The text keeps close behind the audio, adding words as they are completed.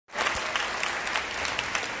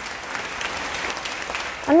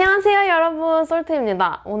안녕하세요 여러분,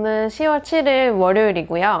 솔트입니다. 오늘 10월 7일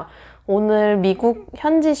월요일이고요. 오늘 미국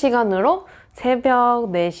현지 시간으로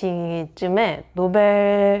새벽 4시쯤에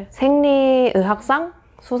노벨 생리의학상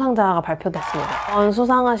수상자가 발표됐습니다.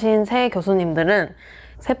 수상하신 세 교수님들은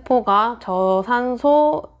세포가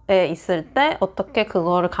저산소에 있을 때 어떻게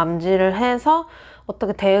그거를 감지를 해서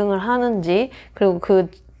어떻게 대응을 하는지, 그리고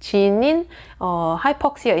그 지인인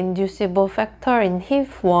Hypoxia Inducible Factor Inhib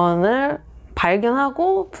 1을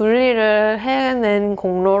발견하고 분리를 해낸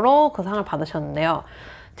공로로 그 상을 받으셨는데요.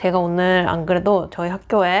 제가 오늘 안 그래도 저희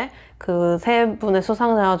학교에 그 세 분의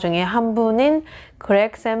수상자 중에 한 분인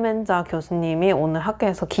Gregg Semenza 교수님이 오늘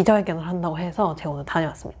학교에서 기자회견을 한다고 해서 제가 오늘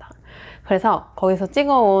다녀왔습니다. 그래서 거기서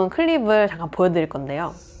찍어온 클립을 잠깐 보여드릴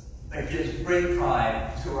건데요. That gives great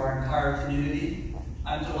pride to our entire community.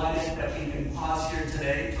 I'm delighted that we can pause here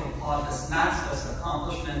today to applaud this matchless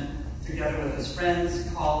accomplishment together with his friends,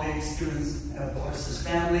 colleagues, students, and of course his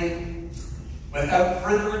family. Without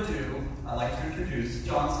further ado, I'd like to introduce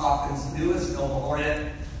Johns Hopkins' newest Nobel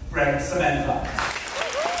laureate, Gregg Semenza.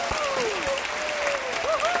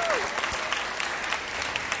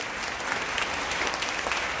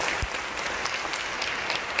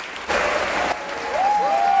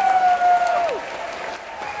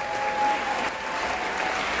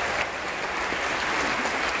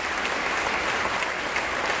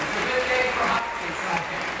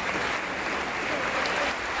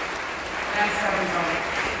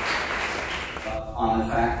 On the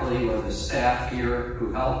faculty or the staff here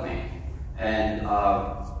who helped me, and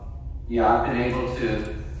I've been able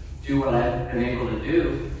to do what I've been able to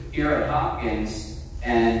do here at Hopkins,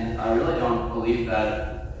 and I really don't believe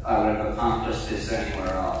that I would have accomplished this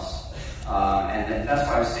anywhere else. And that's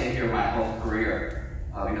why I've stayed here my whole career,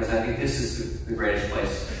 because I think this is the greatest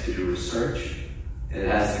place to do research. It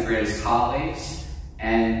has the greatest colleagues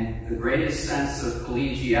and the greatest sense of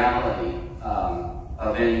collegiality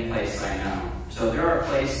of any place I know. So there are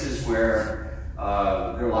places where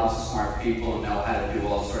there are lots of smart people who know how to do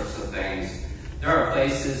all sorts of things. There are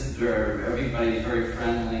places where everybody is very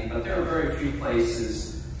friendly, but there are very few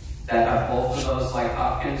places that have both of those, like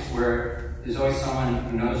Hopkins, where there's always someone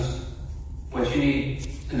who knows what you need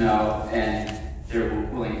to know and they're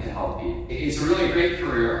willing to help you. It's a really great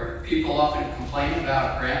career. People often complain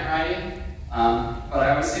about grant writing, but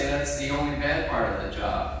I always say that's the only bad part of the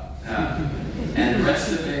job. And the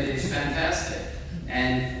rest of it is fantastic.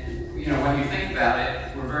 And when you think about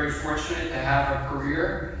it, we're very fortunate to have a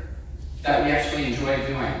career that we actually enjoy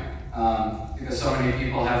doing, because so many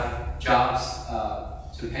people have jobs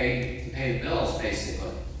to pay the bills,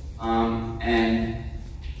 basically. And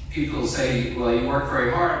people say, well, you work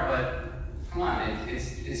very hard, but come on,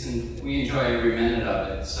 we enjoy every minute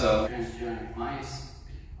of it. So transgenic mice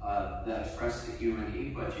that express the human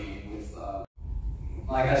EPA gene with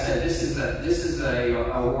like I said, this is a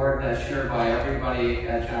award that's shared by everybody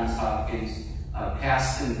at Johns Hopkins,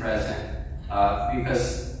 past and present,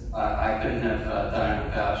 because I couldn't have done it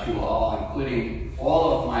without you all, including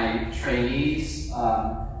all of my trainees.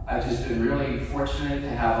 I've just been really fortunate to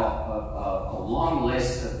have a long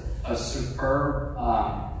list of superb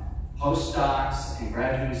postdocs and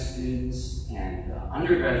graduate students and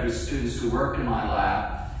undergraduate students who work in my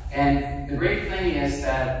lab. And the great thing is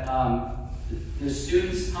that the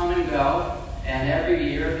students come and go, and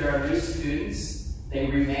every year there are new students. They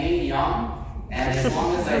remain young, and as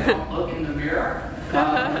long as they don't look in the mirror,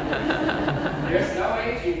 there's no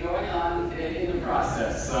aging going on in the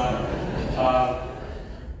process. So I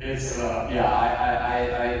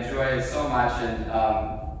enjoy it so much, and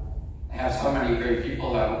I have so many great people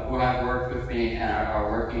who have worked with me and are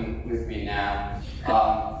working with me now.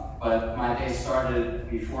 But my day started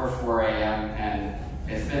before 4 a.m. and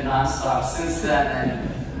it's been nonstop since then,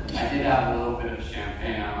 and I did have a little bit of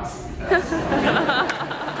champagne, I must confess.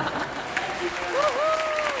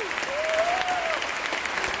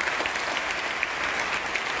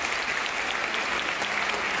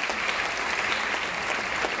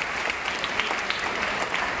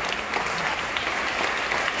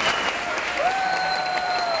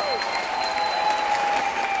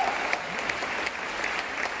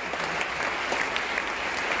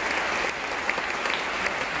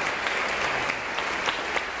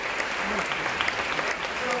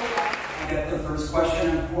 The first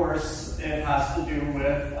question, of course, it has to do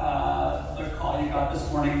with the call you got this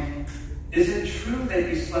morning. Is it true that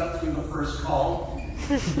you slept through the first call?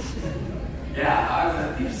 Yeah, I was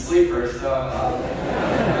a deep sleeper, so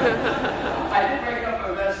I did wake up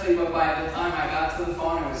eventually, but by the time I got to the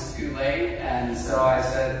phone, it was too late, and so I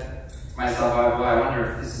said to myself, oh boy, I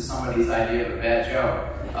wonder if this is somebody's idea of a bad joke.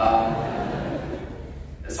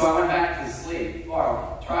 So I went back to sleep.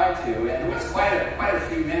 Or tried to, and it was quite a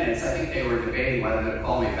few minutes. I think they were debating whether to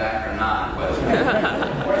call me back or not. But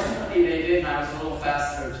fortunately, they did, and I was a little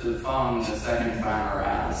faster to the phone the second time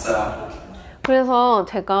around. So. 그래서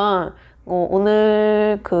제가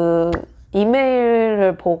오늘 그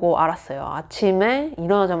이메일을 보고 알았어요. 아침에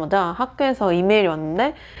일어나자마자 학교에서 이메일이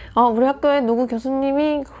왔는데 우리 학교에 누구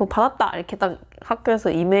교수님이 그거 받았다 이렇게 딱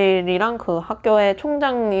학교에서 이메일이랑 그 학교의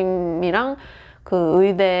총장님이랑 그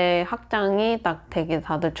의대 학장이 딱 되게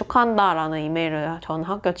다들 축하한다라는 이메일을 전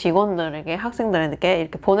학교 직원들에게 학생들에게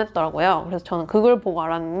이렇게 보냈더라고요. 그래서 저는 그걸 보고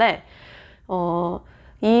알았는데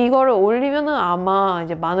이거를 올리면은 아마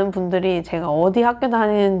이제 많은 분들이 제가 어디 학교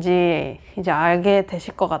다니는지 이제 알게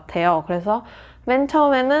되실 것 같아요. 그래서 맨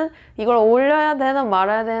처음에는 이걸 올려야 되나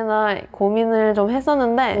말아야 되나 고민을 좀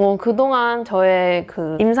했었는데 그동안 저의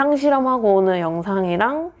그 임상실험하고 오는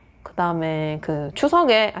영상이랑 그 다음에 그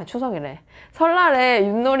추석이래. 설날에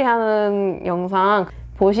윷놀이 하는 영상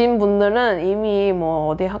보신 분들은 이미 뭐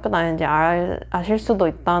어디 학교 다니는지 아실 수도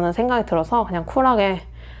있다는 생각이 들어서 그냥 쿨하게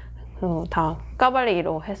다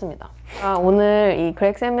까발리기로 했습니다. 오늘 이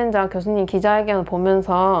그렉 세멘자 교수님 기자회견을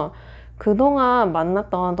보면서 그동안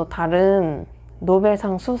만났던 또 다른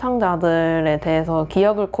노벨상 수상자들에 대해서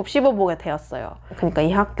기억을 곱씹어보게 되었어요. 그러니까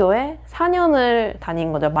이 학교에 4년을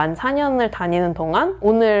다닌 거죠. 만 4년을 다니는 동안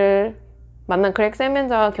오늘 만난 그렉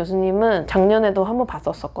세멘자 교수님은 작년에도 한번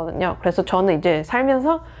봤었거든요. 그래서 저는 이제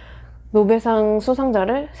살면서 노벨상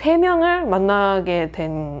수상자를 3명을 만나게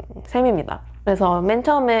된 셈입니다. 그래서 맨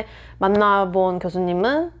처음에 만나본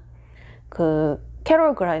교수님은 그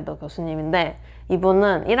캐롤 그라이더 교수님인데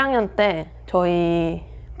이분은 1학년 때 저희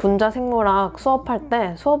분자생물학 수업할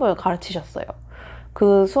때 수업을 가르치셨어요.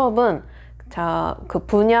 그 수업은 그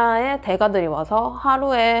분야의 대가들이 와서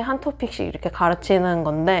하루에 한 토픽씩 이렇게 가르치는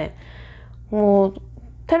건데 뭐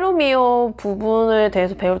텔로미어 부분에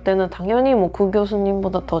대해서 배울 때는 당연히 뭐 그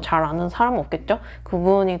교수님보다 더 잘 아는 사람 없겠죠?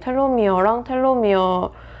 그분이 텔로미어랑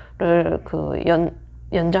텔로미어를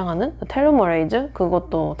연장하는 텔로머레이즈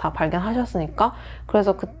그것도 다 발견하셨으니까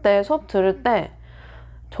그래서 그때 수업 들을 때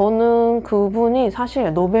저는 그분이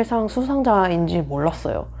사실 노벨상 수상자인지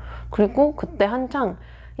몰랐어요. 그리고 그때 한창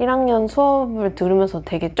 1학년 수업을 들으면서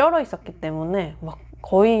되게 쩔어 있었기 때문에 막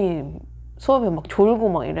거의 수업에 막 졸고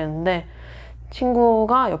막 이랬는데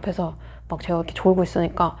친구가 옆에서 막 제가 이렇게 졸고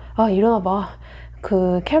있으니까 일어나봐.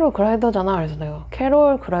 그 캐롤 그라이더잖아. 그래서 내가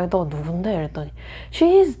캐롤 그라이더 누군데? 이랬더니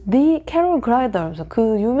She's the 캐롤 그라이더. 그래서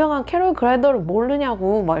그 유명한 캐롤 그라이더를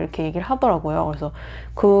모르냐고 막 이렇게 얘기를 하더라고요. 그래서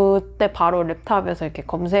그때 바로 랩탑에서 이렇게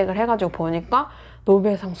검색을 해가지고 보니까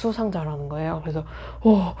노벨상 수상자라는 거예요. 그래서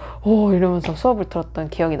이러면서 수업을 들었던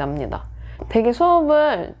기억이 납니다. 되게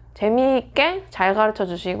수업을 재미있게 잘 가르쳐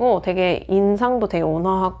주시고 되게 인상도 되게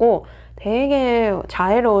온화하고 되게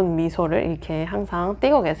자애로운 미소를 이렇게 항상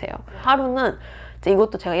띠고 계세요. 하루는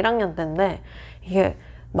이것도 제가 1학년 때인데 이게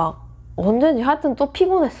막 언제인지 하여튼 또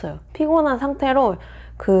피곤했어요. 피곤한 상태로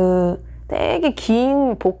그 되게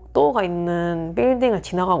긴 복도가 있는 빌딩을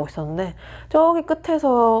지나가고 있었는데 저기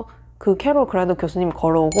끝에서 그 캐롤 그라이더 교수님이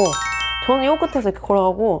걸어오고 저는 이 끝에서 이렇게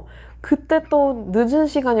걸어가고 그때 또 늦은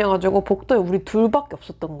시간이어가지고 복도에 우리 둘밖에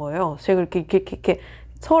없었던 거예요. 제가 이렇게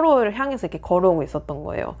서로를 향해서 이렇게 걸어오고 있었던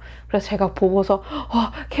거예요. 그래서 제가 보고서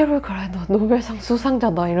캐롤 그라이더 노벨상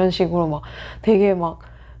수상자다 이런 식으로 막 되게 막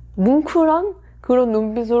뭉클한 그런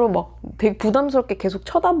눈빛으로 막 되게 부담스럽게 계속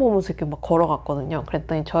쳐다보면서 이렇게 막 걸어갔거든요.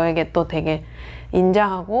 그랬더니 저에게 또 되게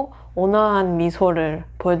인자하고 온화한 미소를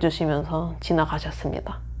보여주시면서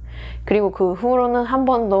지나가셨습니다. 그리고 그 후로는 한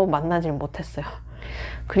번도 만나질 못했어요.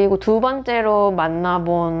 그리고 두 번째로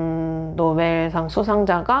만나본 노벨상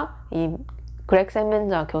수상자가 이 그렉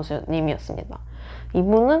세멘자 교수님이었습니다.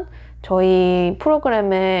 이분은 저희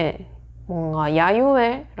프로그램에 뭔가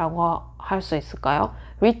야유회라고 할 수 있을까요?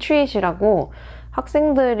 리트릿이라고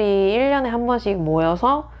학생들이 1년에 한 번씩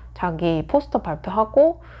모여서 자기 포스터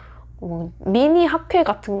발표하고 미니 학회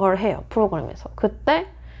같은 걸 해요. 프로그램에서. 그때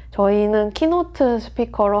저희는 키노트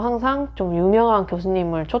스피커로 항상 좀 유명한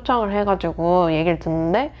교수님을 초청을 해가지고 얘기를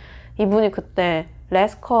듣는데 이분이 그때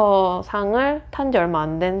레스커 상을 탄 지 얼마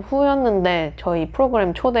안 된 후였는데 저희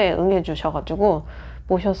프로그램 초대에 응해 주셔가지고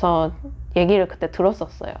모셔서 얘기를 그때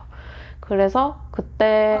들었었어요. 그래서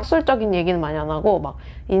그때 학술적인 얘기는 많이 안 하고 막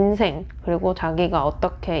인생 그리고 자기가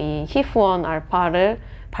어떻게 이 히프1 알파를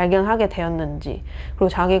발견하게 되었는지 그리고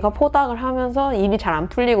자기가 포닥을 하면서 일이 잘 안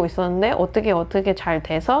풀리고 있었는데 어떻게 잘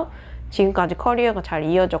돼서 지금까지 커리어가 잘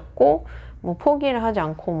이어졌고 뭐 포기를 하지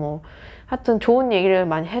않고 뭐 하여튼 좋은 얘기를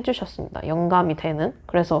많이 해주셨습니다. 영감이 되는.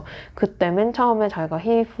 그래서 그때 맨 처음에 자기가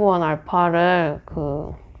히프1 알파를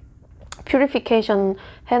퓨리피케이션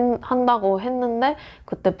한다고 했는데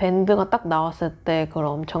그때 밴드가 딱 나왔을 때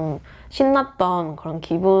그런 엄청 신났던 그런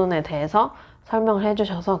기분에 대해서 설명을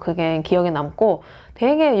해주셔서 그게 기억에 남고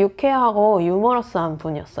되게 유쾌하고 유머러스한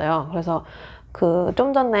분이었어요. 그래서 그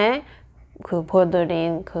좀 전에 그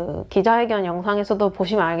보여드린 그 기자회견 영상에서도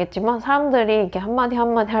보시면 알겠지만 사람들이 이렇게 한마디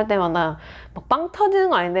한마디 할 때마다 막 빵 터지는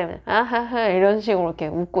거 아닌데 아하하 이런 식으로 이렇게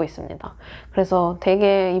웃고 있습니다. 그래서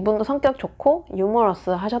되게 이분도 성격 좋고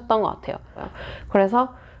유머러스 하셨던 것 같아요.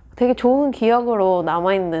 그래서 되게 좋은 기억으로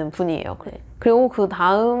남아있는 분이에요. 그리고 그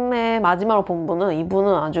다음에 마지막으로 본 분은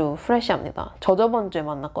이분은 아주 프레시합니다. 저번 주에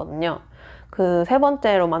만났거든요. 그 세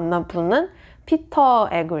번째로 만난 분은 피터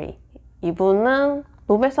에그리. 이분은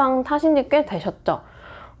노벨상 타신 지 꽤 되셨죠.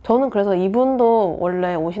 저는 그래서 이분도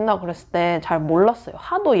원래 오신다고 그랬을 때 잘 몰랐어요.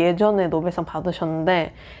 하도 예전에 노벨상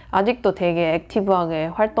받으셨는데 아직도 되게 액티브하게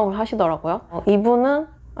활동을 하시더라고요. 이분은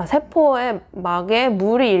세포의 막에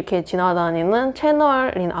물이 이렇게 지나다니는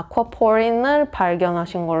채널인 아쿠아포린을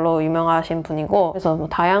발견하신 걸로 유명하신 분이고, 그래서 뭐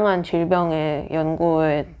다양한 질병의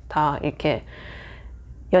연구에 다 이렇게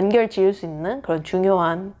연결 지을 수 있는 그런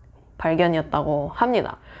중요한 발견이었다고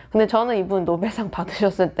합니다. 근데 저는 이분 노벨상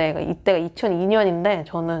받으셨을 때 이때가 2002년인데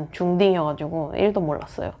저는 중딩이어가지고 1도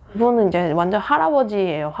몰랐어요. 이분은 이제 완전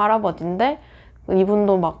할아버지예요. 할아버지인데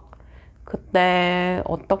이분도 막 그때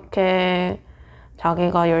어떻게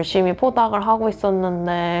자기가 열심히 포닥을 하고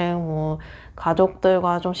있었는데 뭐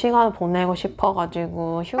가족들과 좀 시간을 보내고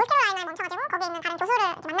싶어가지고 노스캐롤라이나에 멈춰가지고 거기 있는 다른 교수를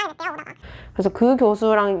만나게 됐대요, 오다가. 그래서 그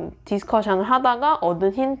교수랑 디스커션을 하다가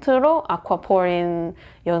얻은 힌트로 아쿠아포린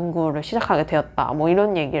연구를 시작하게 되었다, 뭐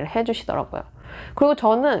이런 얘기를 해주시더라고요. 그리고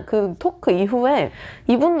저는 그 토크 이후에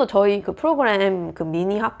이분도 저희 그 프로그램 그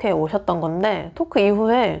미니 학회에 오셨던 건데 토크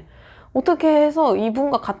이후에 어떻게 해서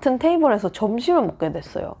이분과 같은 테이블에서 점심을 먹게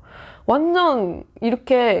됐어요. 완전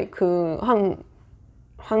이렇게 그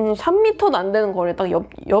한 3m도 안 되는 거리에 딱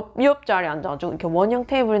옆 자리에 앉아가지고 이렇게 원형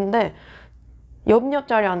테이블인데 옆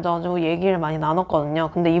자리에 앉아가지고 얘기를 많이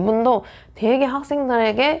나눴거든요. 근데 이분도 되게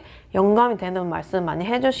학생들에게 영감이 되는 말씀 많이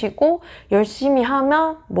해주시고 열심히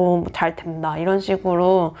하면 뭐 잘 된다 이런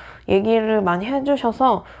식으로 얘기를 많이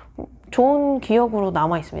해주셔서 좋은 기억으로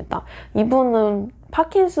남아 있습니다. 이분은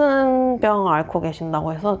파킨슨병을 앓고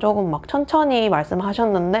계신다고 해서 조금 막 천천히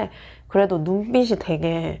말씀하셨는데 그래도 눈빛이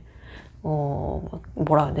되게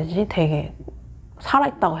뭐라 해야 되지? 되게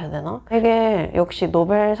살아있다고 해야 되나? 되게 역시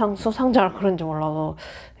노벨상 수상자라 그런지 몰라도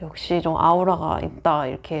역시 좀 아우라가 있다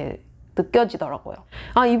이렇게 느껴지더라고요.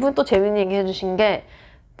 아, 이분 또 재밌는 얘기 해주신 게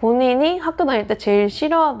본인이 학교 다닐 때 제일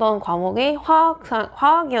싫어하던 과목이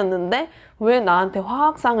화학이었는데 왜 나한테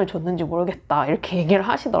화학상을 줬는지 모르겠다 이렇게 얘기를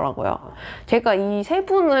하시더라고요. 제가 이 세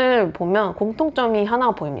분을 보면 공통점이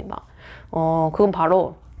하나 보입니다. 그건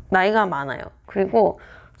바로 나이가 많아요. 그리고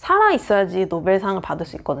살아있어야지 노벨상을 받을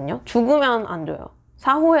수 있거든요. 죽으면 안 줘요.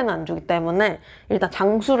 사후에는 안 주기 때문에 일단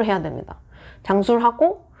장수를 해야 됩니다. 장수를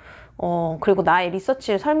하고 그리고 나의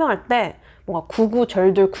리서치를 설명할 때 뭔가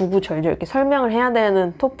구구절절 이렇게 설명을 해야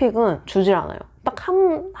되는 토픽은 주질 않아요. 딱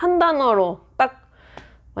한 단어로 딱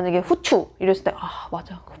만약에 후추 이랬을 때 아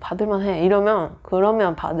맞아 그거 받을만해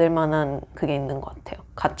그러면 받을만한 그게 있는 것 같아요.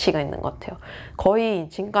 가치가 있는 것 같아요. 거의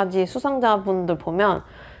지금까지 수상자분들 보면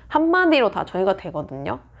한마디로 다 저희가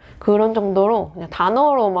되거든요. 그런 정도로 그냥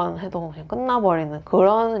단어로만 해도 그냥 끝나버리는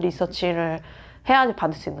그런 리서치를 해야지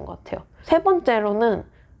받을 수 있는 것 같아요. 세 번째로는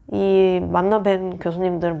이 만나뵌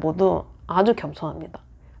교수님들 모두 아주 겸손합니다.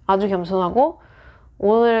 아주 겸손하고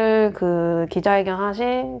오늘 그 기자회견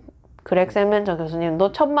하신 그렉 세멘자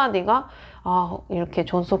교수님도 첫 마디가 아 이렇게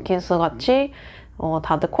존스 홉킨스 같이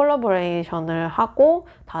다들 콜라보레이션을 하고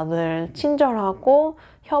다들 친절하고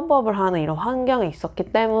협업을 하는 이런 환경에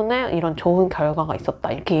있었기 때문에 이런 좋은 결과가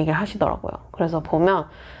있었다 이렇게 얘기를 하시더라고요. 그래서 보면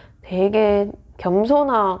되게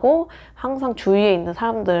겸손하고 항상 주위에 있는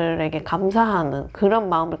사람들에게 감사하는 그런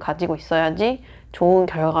마음을 가지고 있어야지 좋은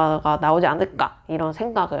결과가 나오지 않을까 이런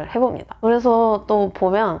생각을 해봅니다. 그래서 또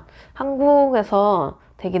보면 한국에서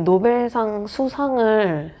되게 노벨상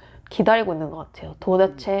수상을 기다리고 있는 것 같아요.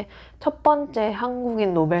 도대체 첫 번째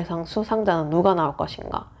한국인 노벨상 수상자는 누가 나올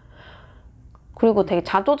것인가? 그리고 되게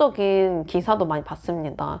자조적인 기사도 많이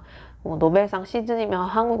봤습니다. 노벨상 시즌이면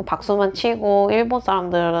한국은 박수만 치고 일본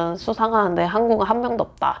사람들은 수상하는데 한국은 한 명도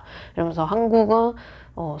없다. 이러면서 한국은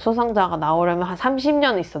수상자가 나오려면 한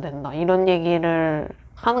 30년 있어야 된다. 이런 얘기를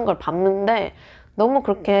하는 걸 봤는데 너무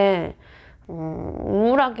그렇게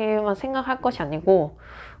우울하게만 생각할 것이 아니고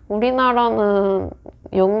우리나라는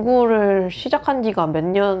연구를 시작한 지가 몇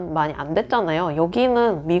년 많이 안 됐잖아요.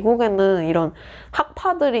 여기는 미국에는 이런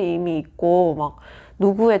학파들이 이미 있고 막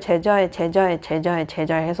누구의 제자의 제자의 제자의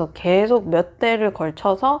제자의 해서 계속 몇 대를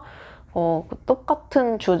걸쳐서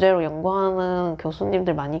똑같은 주제로 연구하는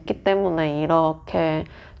교수님들 많이 있기 때문에 이렇게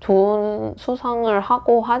좋은 수상을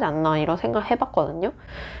하고 하지 않나 이런 생각을 해봤거든요.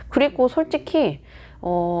 그리고 솔직히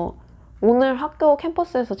오늘 학교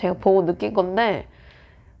캠퍼스에서 제가 보고 느낀 건데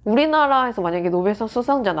우리나라에서 만약에 노벨상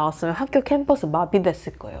수상자 나왔으면 학교 캠퍼스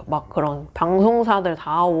마비됐을 거예요. 막 그런 방송사들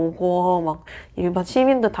다 오고 막 일반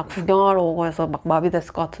시민들 다 구경하러 오고 해서 막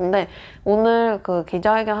마비됐을 것 같은데 오늘 그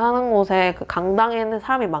기자회견 하는 곳에 그 강당에는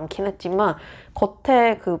사람이 많긴 했지만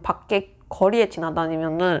겉에 그 밖에 거리에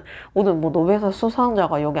지나다니면은 오늘 뭐 노벨상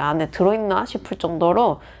수상자가 여기 안에 들어있나 싶을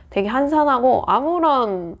정도로 되게 한산하고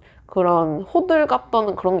아무런 그런 호들갑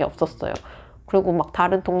떠는 그런 게 없었어요. 그리고 막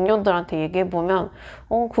다른 동료들한테 얘기해보면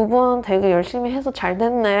그분 되게 열심히 해서 잘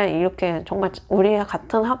됐네 이렇게 정말 우리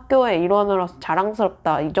같은 학교의 일원으로서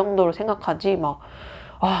자랑스럽다 이 정도로 생각하지 막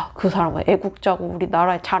그 사람은 애국자고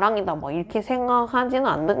우리나라의 자랑이다 막 이렇게 생각하지는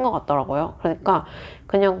않는 것 같더라고요. 그러니까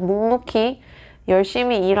그냥 묵묵히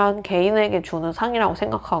열심히 일한 개인에게 주는 상이라고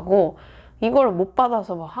생각하고 이걸 못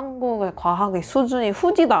받아서 막 한국의 과학의 수준이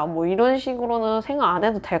후지다 뭐 이런 식으로는 생각 안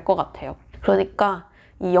해도 될 것 같아요. 그러니까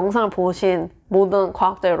이 영상을 보신 모든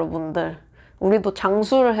과학자 여러분들 우리도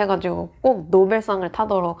장수를 해가지고 꼭 노벨상을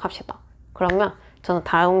타도록 합시다. 그러면 저는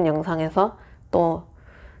다음 영상에서 또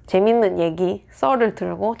재밌는 얘기 썰을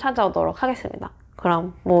들고 찾아오도록 하겠습니다.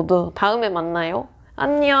 그럼 모두 다음에 만나요.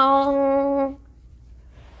 안녕.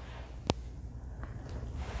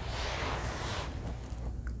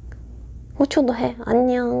 호초도 해.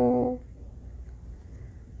 안녕.